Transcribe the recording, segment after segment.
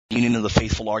Union of the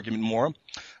Faithful argument more.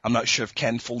 I'm not sure if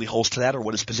Ken fully holds to that or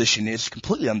what his position is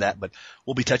completely on that, but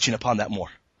we'll be touching upon that more.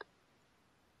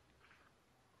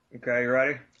 Okay, you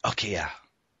ready? Okay, yeah.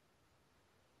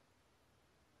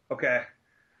 Okay.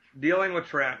 Dealing with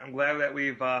Trent, I'm glad that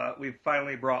we've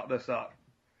finally brought this up.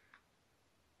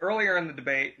 Earlier in the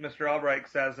debate, Mr. Albright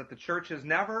says that the church has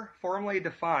never formally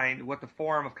defined what the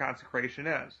form of consecration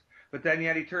is. But then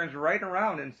yet he turns right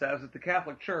around and says that the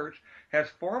Catholic Church has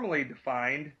formally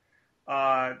defined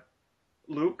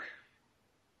Luke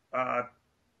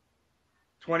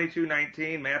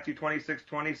 22:19, Matthew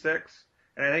 26:26,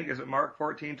 and I think is it Mark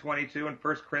 14:22 and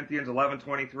 1 Corinthians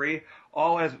 11:23,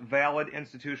 all as valid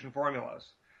institution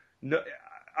formulas. No,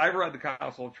 I've read the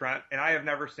Council of Trent, and I have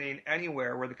never seen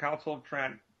anywhere where the Council of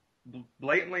Trent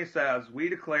blatantly says, we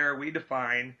declare, we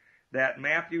define that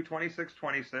Matthew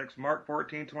 26:26, Mark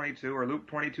 14:22, or Luke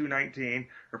 22:19,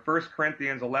 or 1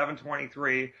 Corinthians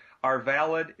 11:23 are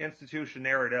valid institution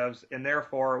narratives and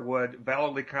therefore would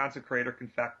validly consecrate or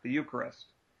confect the Eucharist.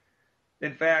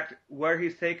 In fact, where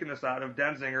he's taken this out of,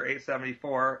 Denzinger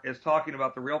 874, is talking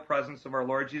about the real presence of our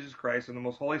Lord Jesus Christ in the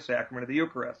most holy sacrament of the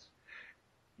Eucharist.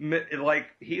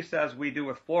 Like he says we do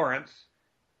with Florence,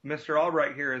 Mr.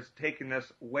 Albright here is taking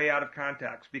this way out of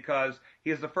context because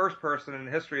he is the first person in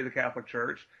the history of the Catholic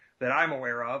Church that I'm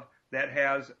aware of that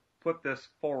has put this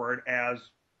forward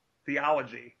as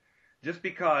theology. Just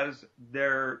because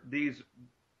these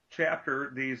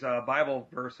Bible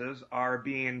verses are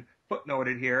being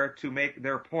footnoted here to make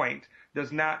their point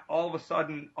does not all of a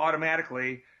sudden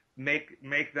automatically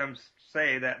make them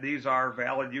say that these are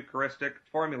valid Eucharistic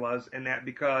formulas, and that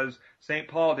because St.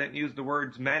 Paul didn't use the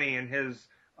words many in his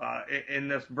in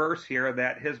this verse here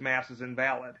that his Mass is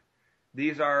invalid.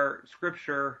 These are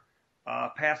Scripture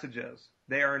passages.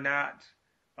 They are not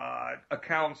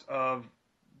accounts of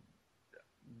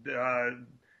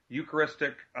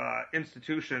Eucharistic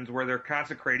institutions where they're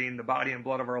consecrating the body and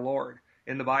blood of our Lord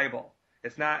in the Bible.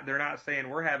 They're not saying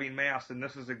we're having Mass and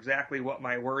this is exactly what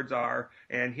my words are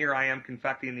and here I am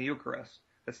confecting the Eucharist.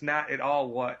 That's not at all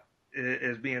what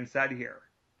is being said here.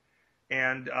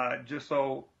 And just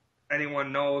so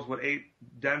anyone knows what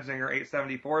Denzinger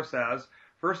 874 says,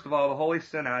 first of all, the Holy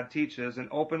Synod teaches and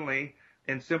openly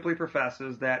and simply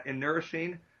professes that in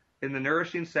the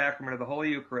nourishing sacrament of the Holy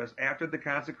Eucharist, after the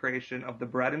consecration of the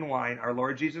bread and wine, our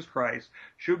Lord Jesus Christ,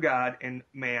 true God and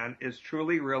man, is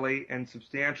truly, really, and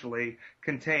substantially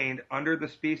contained under the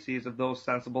species of those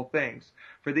sensible things.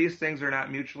 For these things are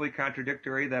not mutually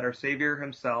contradictory, that our Savior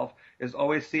himself is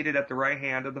always seated at the right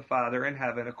hand of the Father in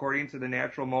heaven, according to the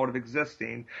natural mode of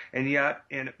existing, and yet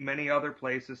in many other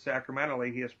places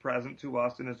sacramentally he is present to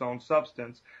us in his own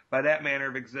substance, by that manner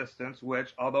of existence,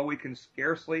 which, although we can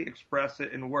scarcely express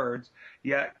it in words,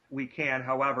 yet we can,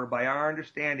 however, by our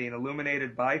understanding,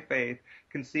 illuminated by faith,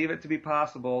 conceive it to be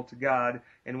possible to God,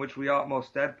 in which we ought most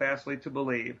steadfastly to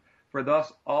believe. For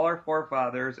thus all our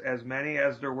forefathers, as many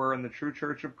as there were in the true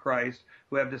Church of Christ,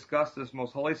 who have discussed this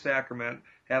most holy sacrament,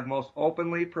 have most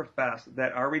openly professed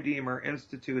that our Redeemer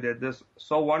instituted this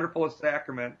so wonderful a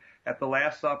sacrament at the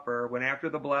Last Supper, when after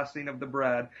the blessing of the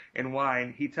bread and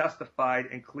wine, he testified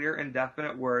in clear and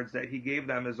definite words that he gave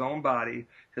them his own body,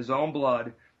 his own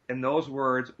blood, and those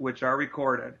words which are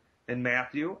recorded in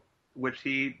Matthew, which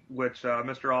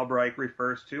Mr. Albright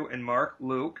refers to, in Mark,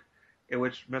 Luke, in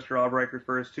which Mr. Albright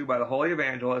refers to by the Holy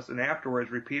Evangelists, and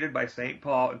afterwards repeated by St.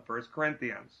 Paul in 1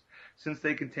 Corinthians, since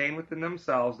they contain within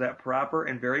themselves that proper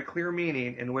and very clear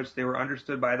meaning in which they were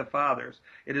understood by the Fathers.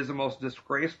 It is a most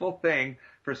disgraceful thing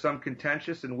for some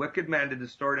contentious and wicked men to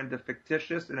distort into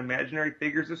fictitious and imaginary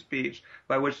figures of speech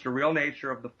by which the real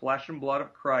nature of the flesh and blood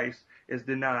of Christ is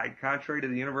denied, contrary to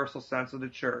the universal sense of the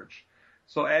Church.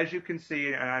 So as you can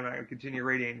see, and I'm going to continue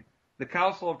reading, the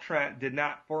Council of Trent did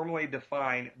not formally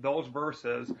define those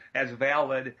verses as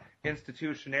valid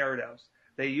institution narratives.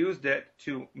 They used it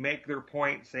to make their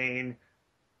point, saying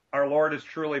our Lord is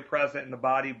truly present in the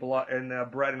body, blood, in the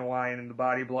bread and wine, in the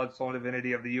body, blood, soul, and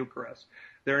divinity of the Eucharist.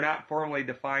 They're not formally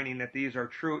defining that these are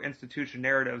true institution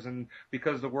narratives, and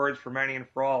because the words for many and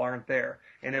for all aren't there.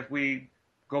 And if we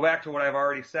go back to what I've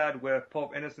already said with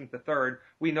Pope Innocent III,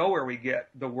 we know where we get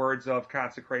the words of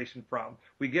consecration from.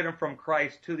 We get them from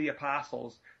Christ to the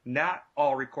apostles, not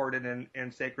all recorded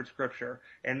in sacred scripture.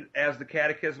 And as the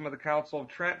Catechism of the Council of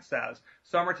Trent says,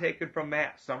 some are taken from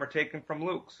Matt, some are taken from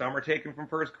Luke, some are taken from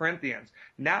 1 Corinthians.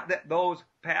 Not that those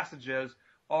passages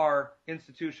are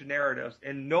institution narratives,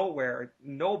 and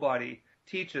nobody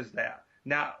teaches that.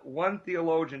 Not one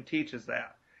theologian teaches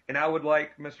that. And I would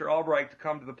like Mr. Albright to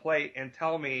come to the plate and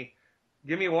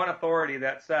give me one authority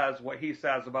that says what he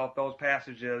says about those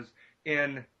passages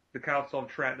in the Council of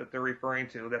Trent that they're referring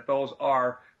to, that those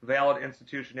are valid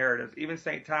institution narratives. Even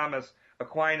St. Thomas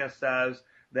Aquinas says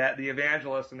that the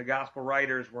evangelists and the gospel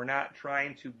writers were not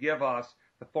trying to give us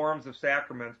the forms of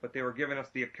sacraments, but they were giving us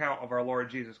the account of our Lord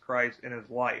Jesus Christ in his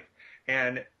life.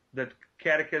 And the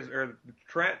Catechism, or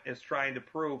Trent, is trying to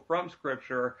prove from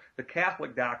Scripture the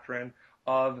Catholic doctrine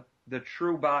of the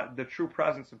true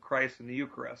presence of Christ in the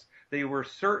Eucharist. They were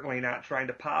certainly not trying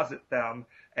to posit them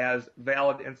as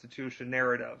valid institution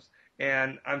narratives.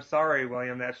 And I'm sorry,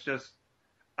 William, that's just,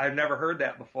 I've never heard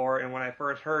that before. And when I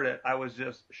first heard it, I was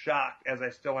just shocked, as I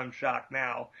still am shocked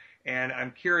now. And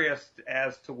I'm curious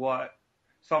as to what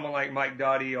someone like Mike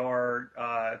Duddy or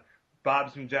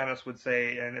Bob Sungenis would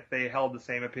say, and if they held the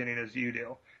same opinion as you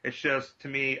do. It's just, to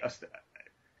me,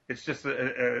 it's just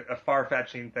a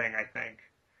far-fetching thing, I think.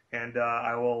 And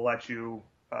I will let you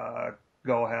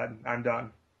go ahead. I'm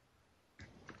done.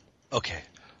 Okay,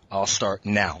 I'll start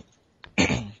now.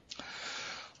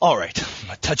 All right,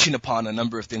 touching upon a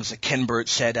number of things that Ken Burt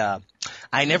said,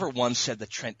 I never once said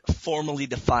that Trent formally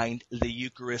defined the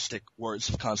Eucharistic words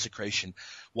of consecration.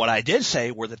 What I did say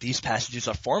were that these passages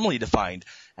are formally defined,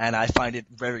 and I find it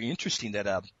very interesting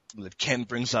that Ken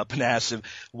brings up and asks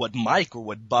what Mike or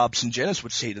what Bob Sungenis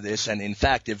would say to this, and in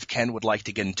fact, if Ken would like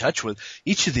to get in touch with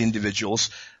each of the individuals,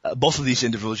 both of these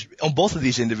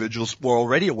individuals were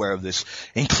already aware of this,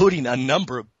 including a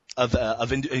number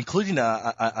including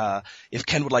if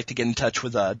Ken would like to get in touch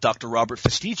with Dr. Robert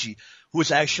Festigi, who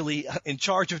is actually in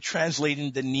charge of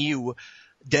translating the new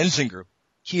Denzinger.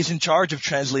 He is in charge of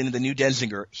translating the new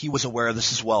Denzinger. He was aware of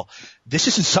this as well. This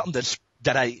isn't something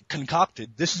that I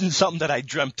concocted. This isn't something that I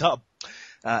dreamt up.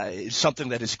 It's something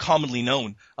that is commonly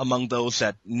known among those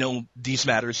that know these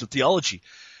matters of theology.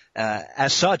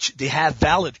 As such, they have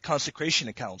valid consecration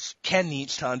accounts. Ken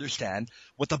needs to understand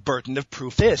what the burden of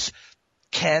proof is.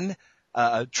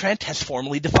 Trent has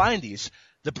formally defined these.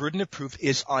 The burden of proof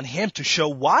is on him to show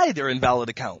why they're invalid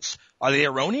accounts. Are they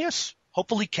erroneous?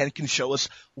 Hopefully Ken can show us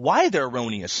why they're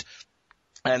erroneous.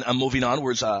 And I'm moving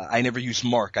onwards. I never used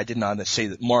Mark. I did not say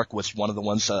that Mark was one of the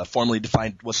ones formally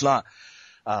defined was not.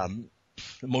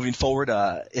 Moving forward,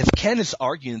 if Ken is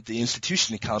arguing that the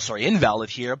institution accounts are invalid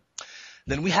here,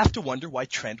 then we have to wonder why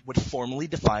Trent would formally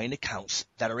define accounts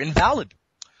that are invalid.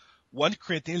 1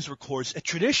 Corinthians records a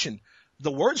tradition,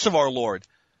 the words of our Lord.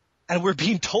 And we're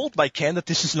being told by Ken that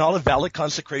this is not a valid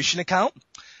consecration account.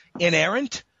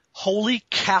 Inerrant, holy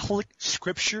Catholic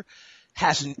Scripture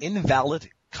has an invalid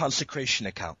consecration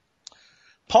account.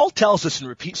 Paul tells us and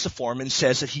repeats the form and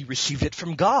says that he received it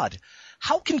from God.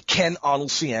 How can Ken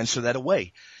honestly answer that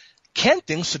away? Ken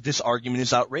thinks that this argument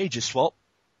is outrageous. Well,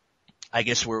 I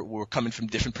guess we're coming from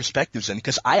different perspectives then,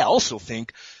 because I also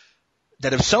think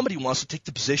that if somebody wants to take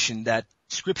the position that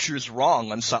Scripture is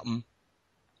wrong on something,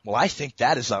 well, I think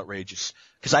that is outrageous,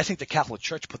 because I think the Catholic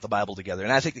Church put the Bible together,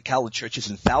 and I think the Catholic Church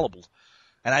is infallible.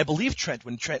 And I believe Trent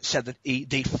when Trent said that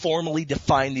they formally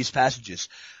define these passages.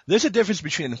 There's a difference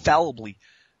between infallibly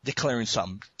declaring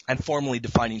something and formally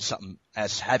defining something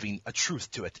as having a truth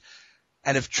to it.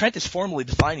 And if Trent is formally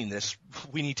defining this,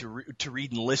 we need to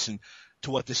read and listen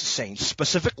to what this is saying,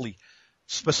 specifically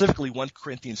 1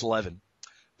 Corinthians 11.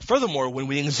 Furthermore, when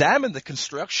we examine the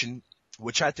construction,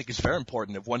 which I think is very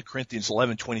important, of 1 Corinthians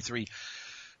 11:23,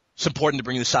 it's important to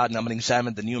bring this out, and I'm going to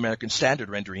examine the New American Standard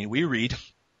rendering. We read,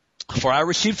 For I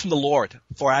received from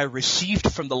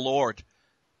the Lord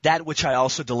that which I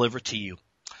also delivered to you,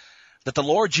 that the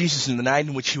Lord Jesus, in the night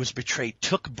in which he was betrayed,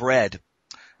 took bread.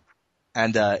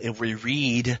 And if we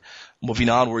read, moving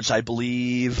onwards, I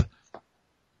believe,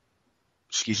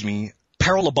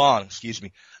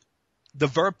 paralabon. The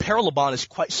verb paralabon is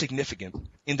quite significant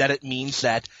in that it means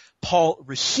that Paul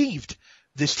received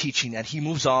this teaching, and he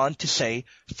moves on to say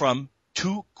from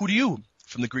to kuriou,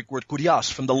 from the Greek word kurios,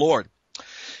 from the Lord.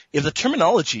 If the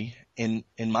terminology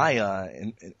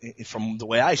from the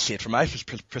way I see it, from my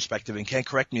perspective, and Ken can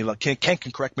correct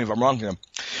me if I'm wrong here,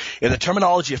 if the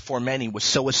terminology of for many was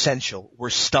so essential, we're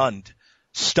stunned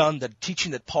that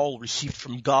teaching that Paul received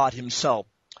from God himself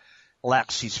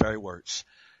lacks these very words.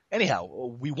 Anyhow,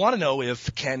 we want to know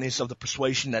if Ken is of the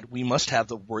persuasion that we must have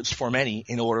the words for many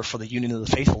in order for the union of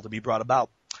the faithful to be brought about.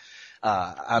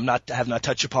 I have not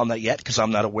touched upon that yet because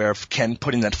I'm not aware of Ken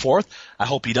putting that forth. I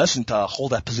hope he doesn't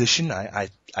hold that position. I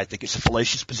think it's a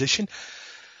fallacious position.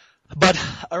 But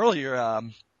earlier,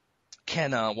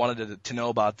 Ken wanted to know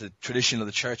about the tradition of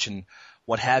the church and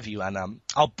what have you. And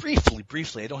I'll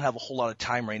briefly, I don't have a whole lot of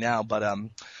time right now, but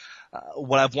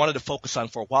what I've wanted to focus on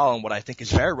for a while and what I think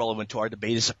is very relevant to our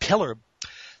debate is a pillar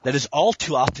that is all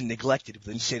too often neglected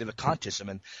within the state of occultism,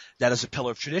 and that is a pillar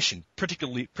of tradition,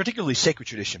 particularly sacred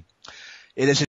tradition. It is